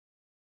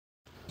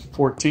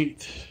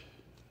14th,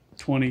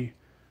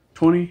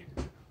 2020.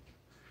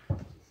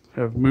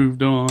 Have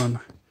moved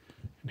on,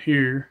 and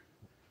here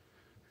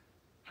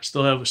I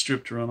still have a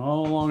strip to run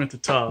all along at the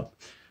top,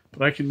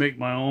 but I can make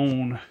my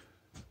own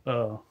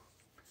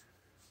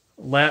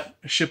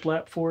ship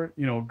lap for it,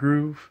 you know,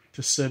 groove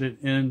to set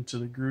it into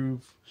the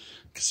groove.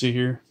 You can see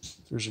here,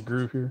 there's a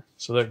groove here.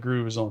 So that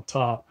groove is on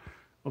top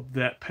of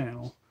that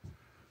panel.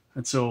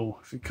 And so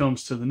if it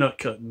comes to the nut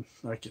cutting,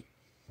 I can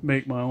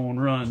make my own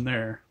run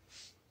there.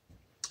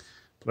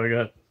 But I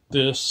got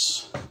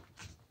this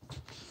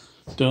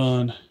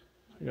done.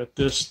 I got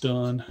this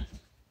done.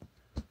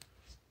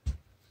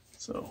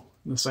 So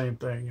the same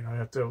thing, you know, I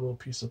have to have a little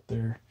piece up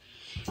there.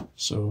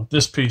 So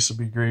this piece will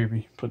be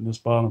gravy, putting this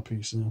bottom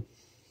piece in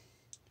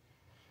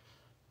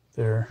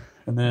there.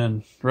 And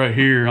then right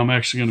here, I'm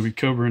actually going to be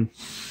covering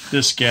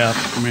this gap.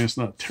 I mean, it's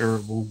not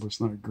terrible, but it's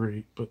not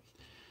great. But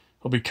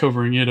I'll be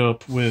covering it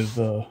up with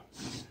a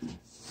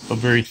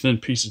very thin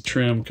piece of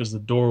trim, because the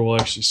door will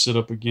actually sit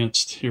up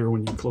against here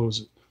when you close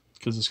it,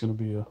 because it's going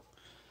to be a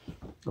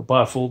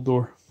bifold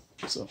door.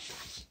 So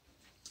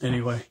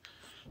anyway,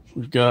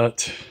 we've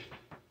got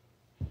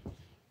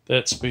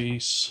that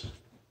space,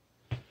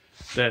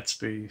 that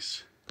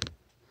space.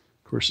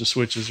 Of course, the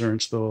switches are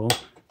installed.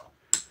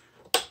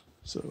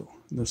 So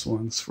this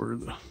one's for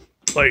the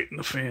light and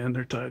the fan.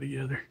 They're tied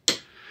together.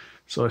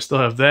 So I still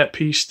have that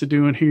piece to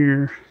do in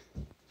here.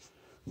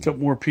 A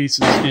couple more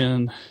pieces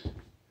in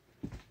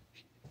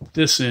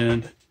this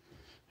end.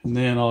 And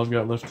then all I've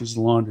got left is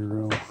the laundry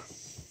room.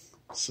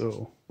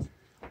 So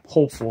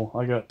hopeful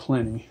I got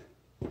plenty.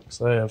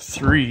 So I have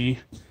 3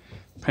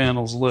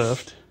 panels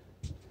left.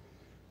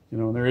 You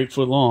know, they're 8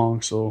 foot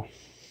long, so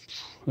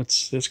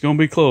it's going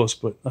to be close,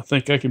 but I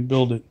think I can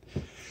build it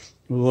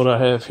with what I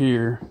have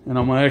here. And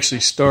I'm going to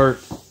actually start,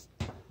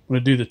 I'm going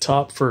to do the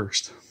top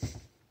first.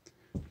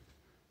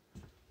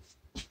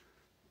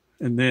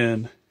 And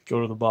then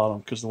go to the bottom,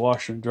 because the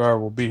washer and dryer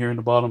will be here in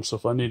the bottom. So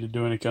if I need to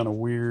do any kind of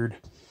weird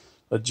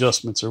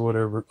adjustments or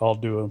whatever, I'll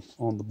do them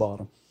on the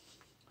bottom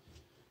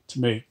to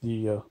make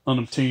the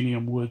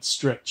unobtainium wood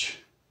stretch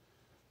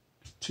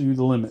to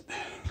the limit.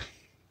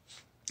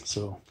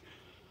 So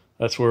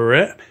that's where we're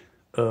at.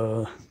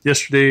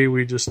 Yesterday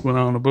we just went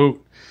on a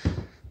boat,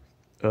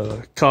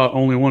 caught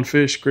only 1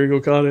 fish. Grego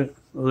caught it.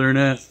 Other than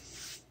that,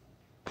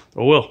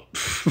 oh well.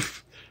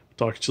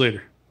 Talk to you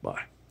later.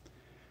 Bye.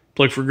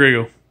 Plug for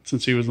Grego,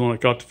 since he was the one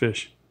that caught the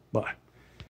fish. Bye.